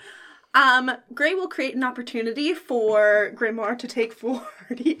life, Gray will create an opportunity for Grimoire to take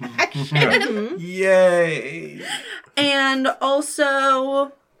 40 action. Yay. And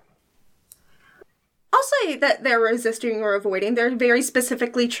also, I'll say that they're resisting or avoiding. They're very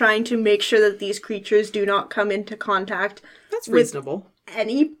specifically trying to make sure that these creatures do not come into contact That's with reasonable.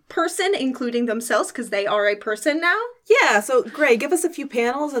 any person, including themselves, because they are a person now. Yeah, so Gray, give us a few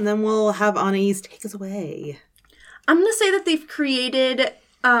panels and then we'll have Anais take us away. I'm going to say that they've created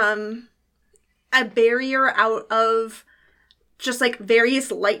a barrier out of just like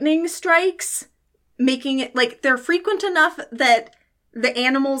various lightning strikes, making it like they're frequent enough that the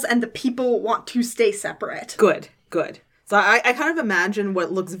animals and the people want to stay separate. Good. So I kind of imagine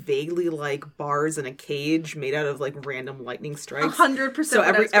what looks vaguely like bars in a cage made out of like random lightning strikes. 100%. So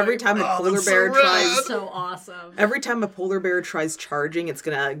every time a polar that's so bear rad. tries, So awesome. every time a polar bear tries charging, it's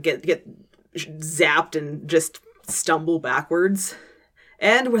gonna get zapped and just stumble backwards.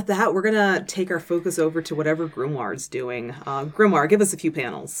 And with that, we're gonna take our focus over to whatever Grimoire's doing. Grimoire, give us a few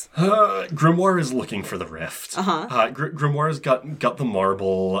panels. Grimoire is looking for the rift. Grimoire's got the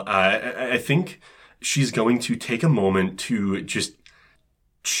marble. I think she's going to take a moment to just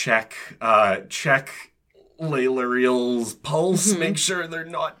check Laylariel's pulse, make sure they're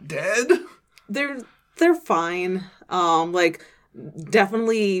not dead. They're fine. Like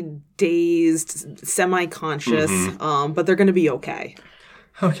definitely dazed, semi-conscious, but they're gonna be okay.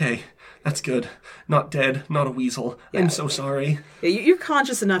 Okay, that's good. Not dead, not a weasel. I'm so sorry. Yeah, you're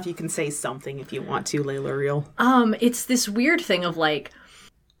conscious enough you can say something if you want to, Laylariel. It's this weird thing of like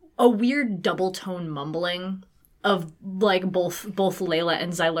a weird double tone mumbling of like both Layla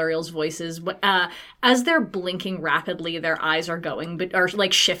and Xyluriel's voices. As they're blinking rapidly, their eyes are are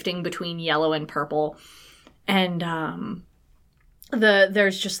like shifting between yellow and purple, and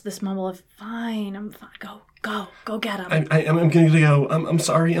there's just this mumble of "Fine, I'm fine. Go get him. I'm going to go. I'm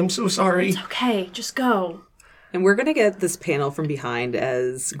sorry. I'm so sorry. It's okay. Just go." And we're going to get this panel from behind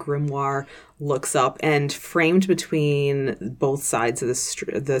as Grimoire looks up, and framed between both sides of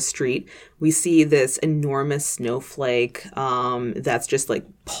the street, we see this enormous snowflake that's just like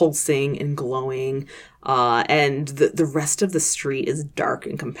pulsing and glowing. And the rest of the street is dark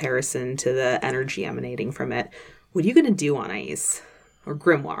in comparison to the energy emanating from it. What are you going to do, Anais? Or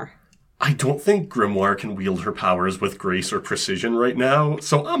Grimoire? I don't think Grimoire can wield her powers with grace or precision right now,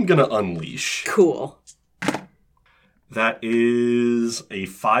 so I'm going to unleash. Cool. That is a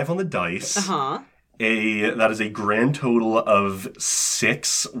 5 on the dice. Uh-huh. That is a grand total of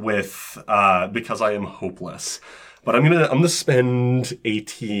 6 with because I am hopeless. But I'm gonna spend a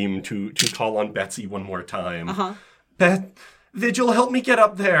team to call on Betsy one more time. Uh-huh. Vigil, help me get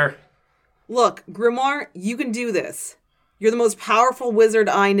up there. Look, Grimoire, you can do this. You're the most powerful wizard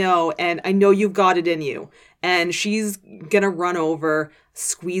I know, and I know you've got it in you. And she's gonna run over,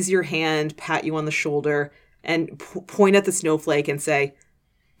 squeeze your hand, pat you on the shoulder, and point at the snowflake and say,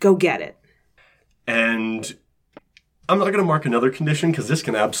 "Go get it." And I'm not going to mark another condition because this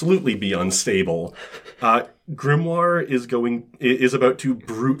can absolutely be unstable. Grimoire is about to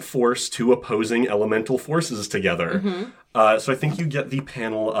brute force 2 opposing elemental forces together. Mm-hmm. So I think you get the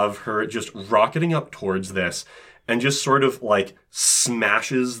panel of her just rocketing up towards this and just sort of like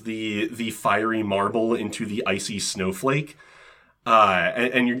smashes the fiery marble into the icy snowflake.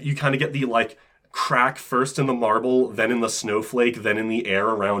 And you kind of get the like crack first in the marble, then in the snowflake, then in the air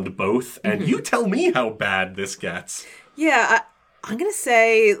around both. And you tell me how bad this gets. Yeah, I'm going to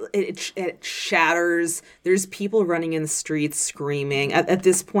say it shatters. There's people running in the streets screaming. At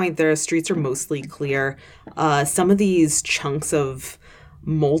this point, the streets are mostly clear. Some of these chunks of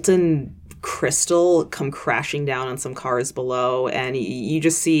molten crystal come crashing down on some cars below, and you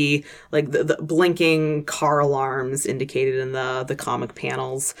just see like the blinking car alarms indicated in the comic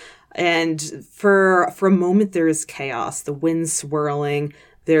panels. And for a moment there is chaos, the wind swirling.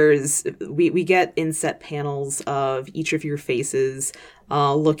 We get inset panels of each of your faces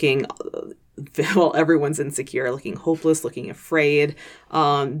looking, well, everyone's insecure, looking hopeless, looking afraid.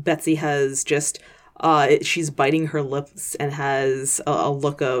 Betsy has just she's biting her lips and has a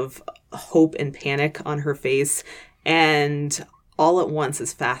look of hope and panic on her face. And all at once,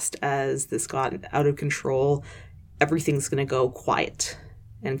 as fast as this got out of control, everything's going to go quiet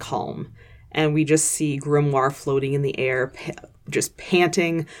and calm. And we just see Grimoire floating in the air, just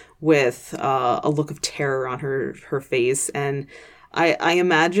panting with a look of terror on her face. And I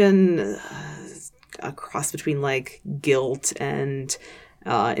imagine a cross between like guilt and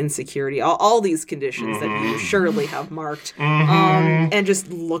insecurity, all these conditions that you surely have marked, and just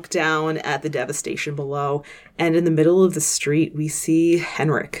look down at the devastation below. And in the middle of the street, we see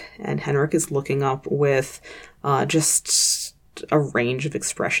Henrik, and Henrik is looking up with just a range of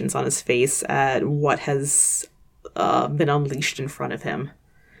expressions on his face at what has been unleashed in front of him.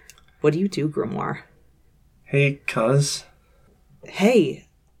 What do you do, Grimoire? Hey, cuz. Hey,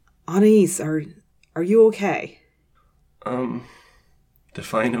 Anais, are you okay?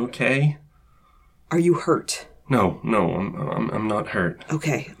 Define okay? Are you hurt? No, I'm not hurt.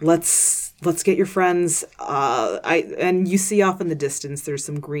 Okay, let's get your friends. And you see off in the distance, there's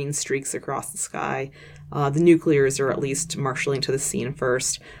some green streaks across the sky. The nuclears are at least marshaling to the scene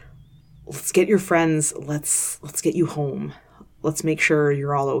first. Let's get your friends. Let's get you home. Let's make sure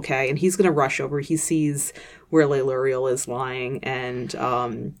you're all okay. And he's gonna rush over. He sees where Leiluriel is lying, and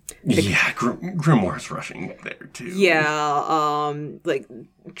Grimoire's rushing there too. Yeah, like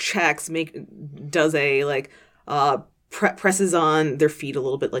checks, does a like presses on their feet a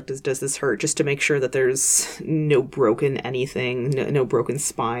little bit, like does this hurt, just to make sure that there's no broken anything, no broken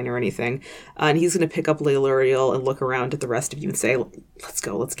spine or anything. And he's gonna pick up Leiluriel and look around at the rest of you and say, "Let's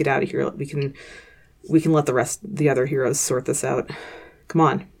go. Let's get out of here. We can let the other heroes sort this out. Come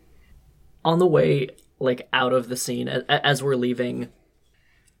on." On the way, like, out of the scene, as we're leaving,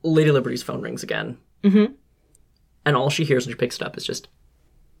 Lady Liberty's phone rings again. Mm-hmm. And all she hears when she picks it up is just,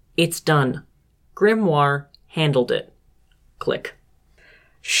 "It's done. Grimoire handled it." Click.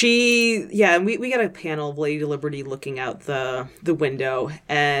 We got a panel of Lady Liberty looking out the window,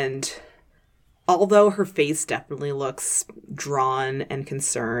 and although her face definitely looks drawn and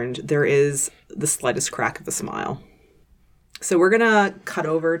concerned, there is the slightest crack of a smile. So we're gonna cut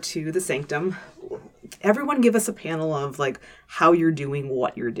over to the Sanctum. Everyone give us a panel of like how you're doing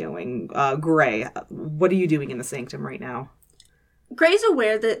what you're doing. Gray, what are you doing in the Sanctum right now? Gray's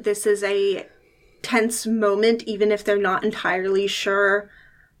aware that this is a tense moment, even if they're not entirely sure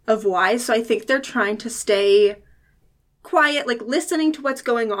of why. So I think they're trying to stay quiet, like listening to what's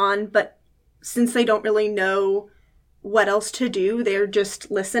going on, but since they don't really know what else to do, they're just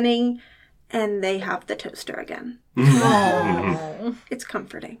listening, and they have the toaster again. Oh. It's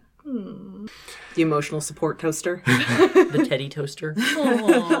comforting. The emotional support toaster. The Teddy toaster.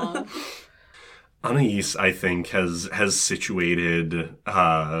 Aww. Anais, I think, has situated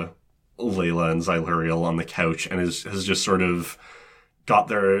Layla and Xyluriel on the couch and has just sort of got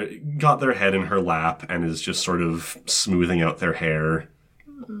their head in her lap and is just sort of smoothing out their hair.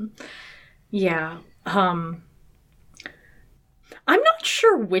 Yeah. I'm not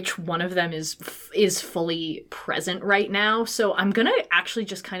sure which one of them is fully present right now, so I'm gonna actually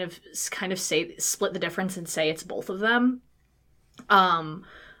just kind of say, split the difference and say it's both of them.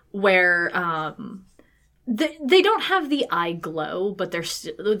 They don't have the eye glow, but they're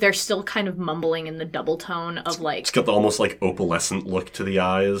still kind of mumbling in the double tone of like, It's got the almost like opalescent look to the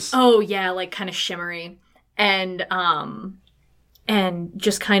eyes. oh yeah, like kind of shimmery, and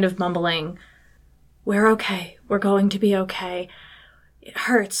just kind of mumbling, "We're okay. We're going to be okay. It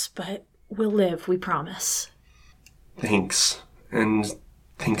hurts, but we'll live, we promise." Thanks. And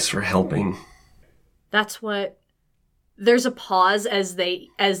thanks for helping. That's what... There's a pause there's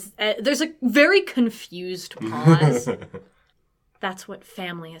a very confused pause. That's what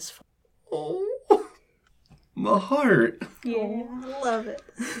family is for. Oh, my heart. Yeah, love it.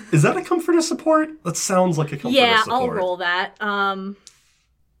 Is that a comfort of support? That sounds like a comfort of Yeah, support. I'll roll that.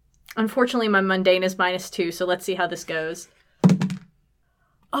 Unfortunately, my mundane is -2, so let's see how this goes.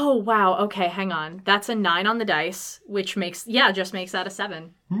 Oh, wow. Okay, hang on. That's a 9 on the dice, which just makes that a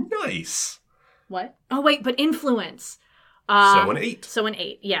 7. Nice. What? Oh, wait, but influence. So an 8. So an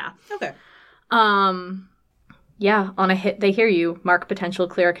 8, yeah. Okay. Yeah, on a hit, they hear you. Mark potential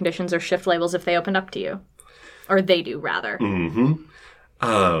clear conditions or shift labels if they open up to you. Or they do, rather. Mm-hmm.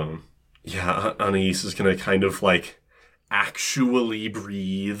 Yeah, Anais is gonna kind of like actually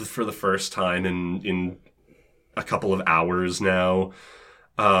breathe for the first time in a couple of hours now.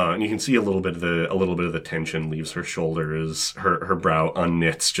 And you can see a little bit of the tension leaves her shoulders. Her brow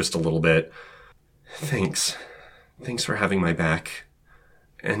unknits just a little bit. Thanks for having my back.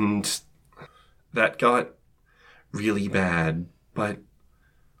 And that got really bad, but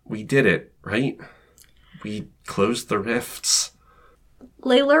we did it, right? We closed the rifts.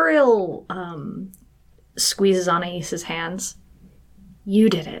 Layluriel squeezes on Ais's hands. You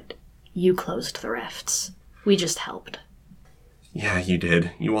did it. You closed the rifts. We just helped. Yeah, you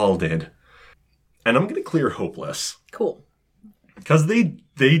did. You all did. And I'm gonna clear Hopeless. Cool. Because they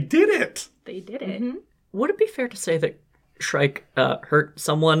did it! They did it. Would it be fair to say that Shrike hurt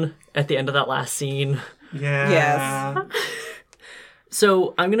someone at the end of that last scene? Yeah. Yes.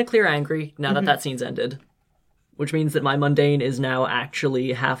 So I'm going to clear Angry now that that scene's ended, which means that my mundane is now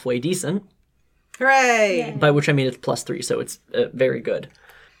actually halfway decent, Hooray! by which I mean it's +3, so it's very good.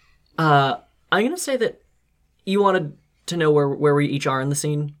 I'm going to say that you wanted to know where we each are in the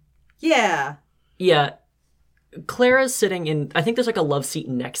scene. Yeah. Yeah. Clara's sitting in, I think there's like a love seat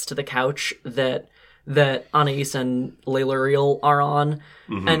next to the couch that Anais and Layluriel are on.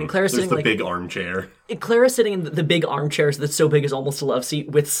 And Clara's There's sitting the like... big armchair. Clara's sitting in the big armchairs that's so big it's almost a love seat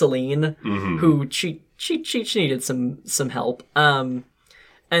with Celine, who she needed some help. And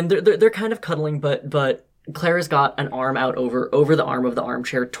they're kind of cuddling, but Clara's got an arm out over the arm of the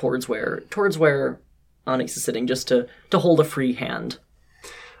armchair towards where Anais is sitting, just to hold a free hand.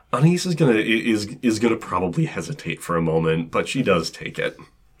 Anais is gonna probably hesitate for a moment, but she does take it.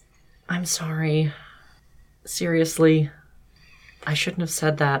 I'm sorry. Seriously. I shouldn't have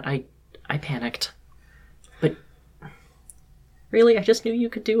said that. I panicked. But really, I just knew you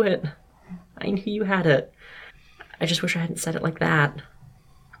could do it. I knew you had it. I just wish I hadn't said it like that.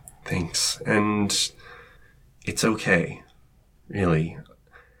 Thanks. And it's okay. Really.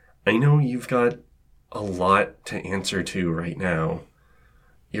 I know you've got a lot to answer to right now.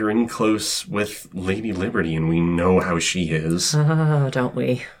 You're in close with Lady Liberty, and we know how she is. Oh, don't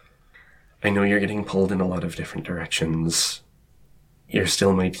we? I know you're getting pulled in a lot of different directions. You're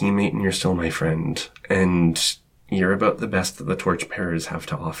still my teammate and you're still my friend. And you're about the best that the Torchbearers have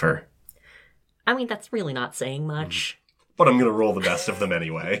to offer. I mean, that's really not saying much. But I'm gonna roll the best of them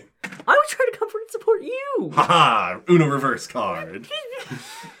anyway. I was trying to comfort and support you! Haha! Uno reverse card.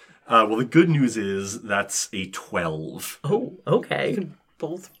 Well, the good news is that's a 12. Oh, okay.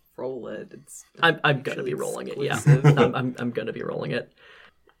 Both roll it. It's I'm gonna be rolling it, yeah. exclusive. I'm gonna be rolling it.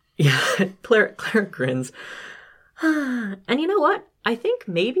 Yeah, Claire grins. And you know what? I think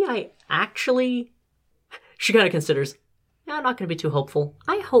maybe I actually... She kind of considers, yeah, I'm not going to be too hopeful.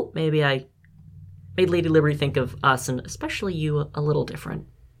 I hope maybe I made Lady Liberty think of us, and especially you, a little different.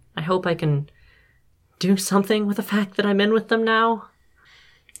 I hope I can do something with the fact that I'm in with them now.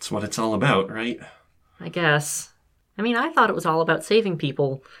 It's what it's all about, right? I guess. I mean, I thought it was all about saving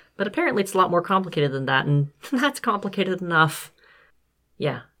people, but apparently it's a lot more complicated than that, and that's complicated enough.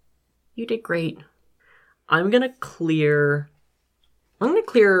 Yeah. You did great. I'm gonna clear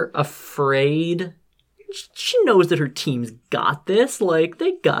Afraid. She knows that her team's got this. Like,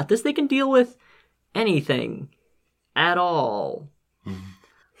 they got this. They can deal with anything. At all.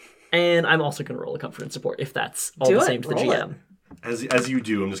 And I'm also gonna roll a comfort and support, if that's all the same to the GM. As you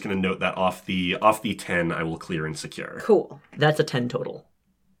do, I'm just going to note that off the 10, I will clear and secure. cool. That's a 10 total.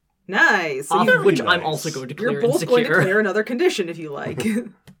 Nice. So Off you, of which nice. I'm also going to clear you're and both going to secure. clear another condition if you like.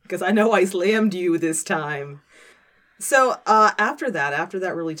 Because I know I slammed you this time. So after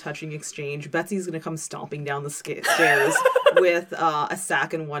that really touching exchange, Betsy's going to come stomping down the stairs with a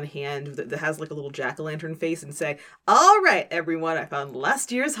sack in one hand that has like a little jack-o'-lantern face and say, "All right, everyone, I found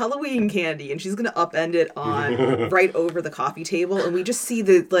last year's Halloween candy." And she's going to upend it on right over the coffee table. And we just see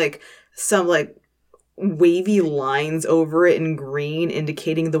some wavy lines over it in green,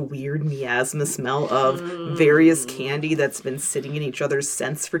 indicating the weird miasma smell of various candy that's been sitting in each other's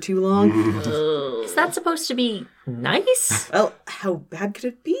scents for too long. Is that supposed to be nice? Well, how bad could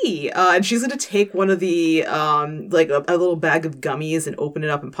it be? And she's gonna take one of the, a little bag of gummies and open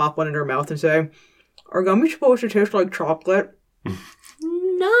it up and pop one in her mouth and say, "Are gummies supposed to taste like chocolate?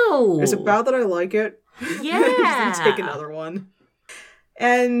 No. Is it bad that I like it?" Yeah. She's gonna take another one.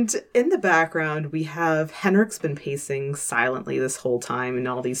 And in the background, we have Henrik's been pacing silently this whole time in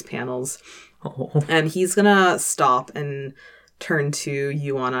all these panels. Oh. And he's gonna stop and turn to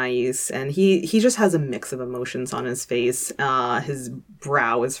you, Anais, and he just has a mix of emotions on his face. His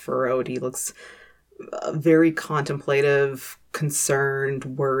brow is furrowed. He looks very contemplative,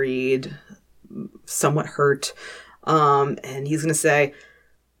 concerned, worried, somewhat hurt. And he's gonna say,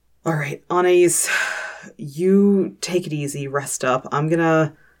 All right, Anais, you take it easy, rest up. I need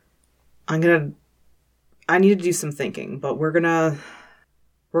to do some thinking, but we're gonna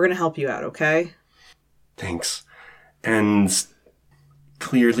help you out, okay? Thanks. And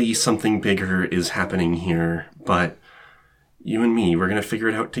clearly something bigger is happening here, but you and me, we're gonna figure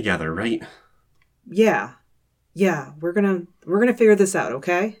it out together, right? Yeah, we're gonna figure this out,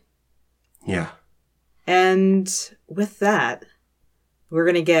 okay? Yeah. And with that, we're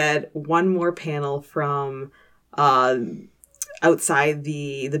gonna get one more panel from outside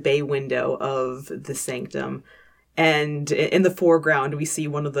the bay window of the sanctum. And in the foreground, we see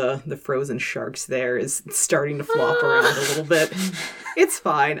one of the frozen sharks there is starting to flop around a little bit. It's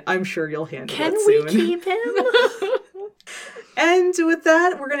fine. I'm sure you'll handle it soon. Can we keep him? And with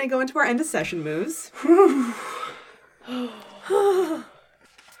that, we're going to go into our end of session moves.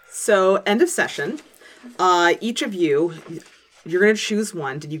 So, end of session. Each of you, you're going to choose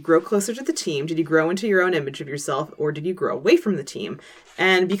one. Did you grow closer to the team? Did you grow into your own image of yourself? Or did you grow away from the team?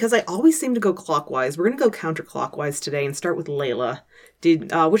 And because I always seem to go clockwise, we're going to go counterclockwise today and start with Layla.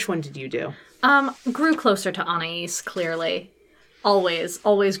 Which one did you do? Grew closer to Anais, clearly. Always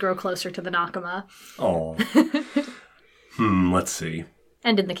grow closer to the Nakama. Oh. Let's see.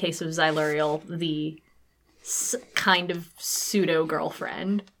 And in the case of Xyluriel, the kind of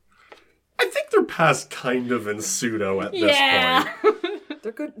pseudo-girlfriend. I think they're past kind of and pseudo at this point.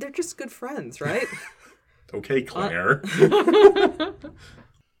 They're good. They're just good friends, right? Okay, Claire.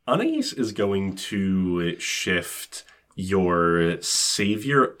 Anais is going to shift your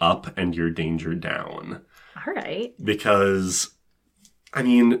savior up and your danger down. All right. Because, I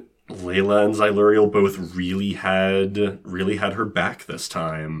mean, Layla and Xyluriel both really had her back this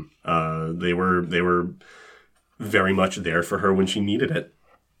time. They were very much there for her when she needed it.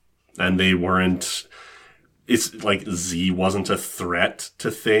 And they weren't... It's like Z wasn't a threat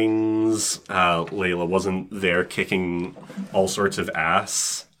to things. Layla wasn't there kicking all sorts of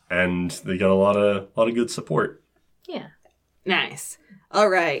ass. And they got a lot of good support. Yeah. Nice. All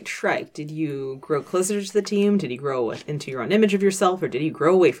right, Shrike, did you grow closer to the team? Did you grow into your own image of yourself? Or did you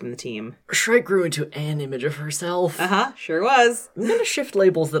grow away from the team? Shrike grew into an image of herself. Uh-huh, sure was. I'm gonna shift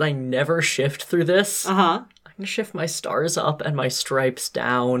labels that I never shift through this. Uh-huh. I'm gonna shift my stars up and my stripes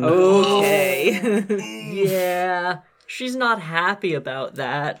down. Okay. Yeah, she's not happy about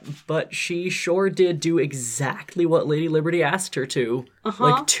that, but she sure did do exactly what Lady Liberty asked her to.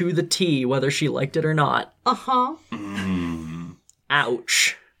 Like, to the T, whether she liked it or not. Uh-huh.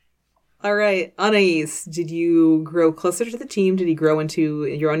 Ouch. All right, Anais, did you grow closer to the team? Did you grow into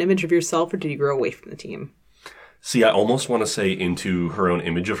your own image of yourself, or did you grow away from the team? See, I almost want to say into her own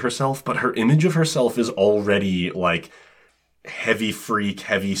image of herself, but her image of herself is already, like, heavy freak,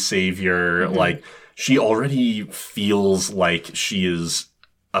 heavy savior. Mm-hmm. Like, she already feels like she is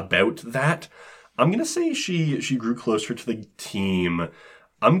about that. I'm going to say she grew closer to the team.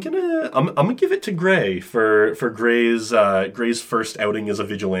 I'm gonna give it to Gray for Gray's first outing as a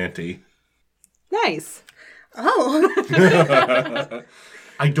vigilante. Nice. Oh.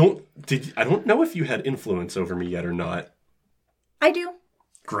 I don't know if you had influence over me yet or not. I do.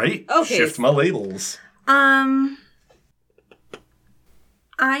 Great. Okay. Shift my labels. I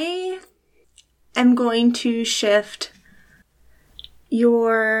am going to shift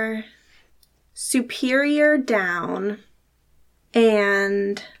your superior down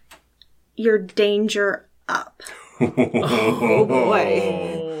and your danger up. Oh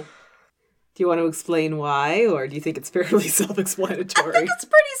boy. Do you want to explain why, or do you think it's fairly self-explanatory? I think it's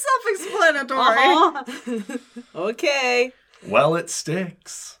pretty self-explanatory. Okay. Well, it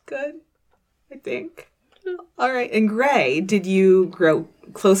sticks. Good. I think. All right. And Gray, did you grow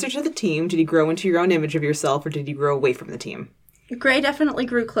closer to the team? Did you grow into your own image of yourself, or did you grow away from the team? Gray definitely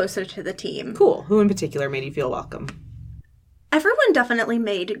grew closer to the team. Cool. Who in particular made you feel welcome? Everyone definitely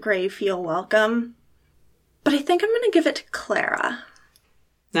made Gray feel welcome, but I think I'm going to give it to Clara.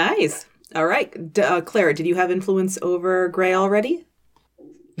 Nice. All right. Clara, did you have influence over Gray already?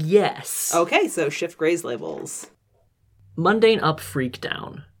 Yes. Okay, so shift Gray's labels. Mundane up, freak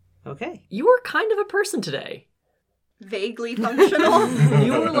down. Okay. You were kind of a person today. Vaguely functional.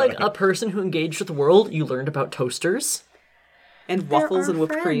 You were like a person who engaged with the world. You learned about toasters. And waffles and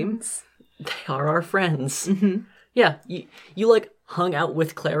whipped cream. They are our friends. Mm-hmm. Yeah, you like hung out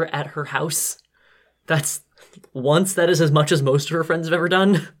with Clara at her house. That is as much as most of her friends have ever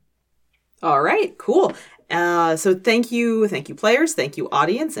done. All right, cool. So thank you players, thank you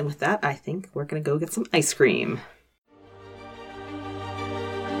audience, and with that, I think we're gonna go get some ice cream.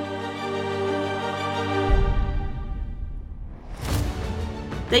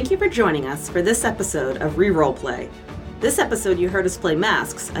 Thank you for joining us for this episode of Reroll Play. This episode you heard us play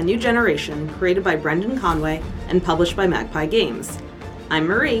Masks, A New Generation, created by Brendan Conway and published by Magpie Games. I'm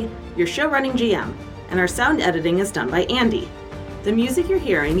Marie, your show-running GM, and our sound editing is done by Andy. The music you're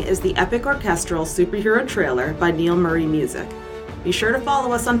hearing is the epic orchestral superhero trailer by Neil Murray Music. Be sure to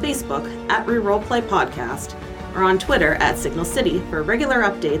follow us on Facebook at Reroleplay Podcast or on Twitter at Signal City for regular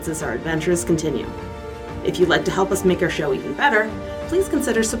updates as our adventures continue. If you'd like to help us make our show even better, please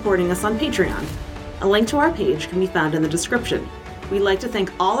consider supporting us on Patreon. A link to our page can be found in the description. We'd like to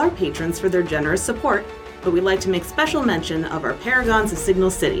thank all our patrons for their generous support, but we'd like to make special mention of our paragons of Signal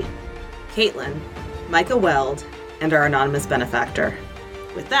City, Caitlin, Micah Weld, and our anonymous benefactor.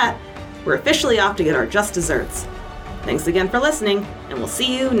 With that, we're officially off to get our just desserts. Thanks again for listening, and we'll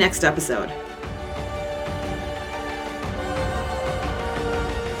see you next episode.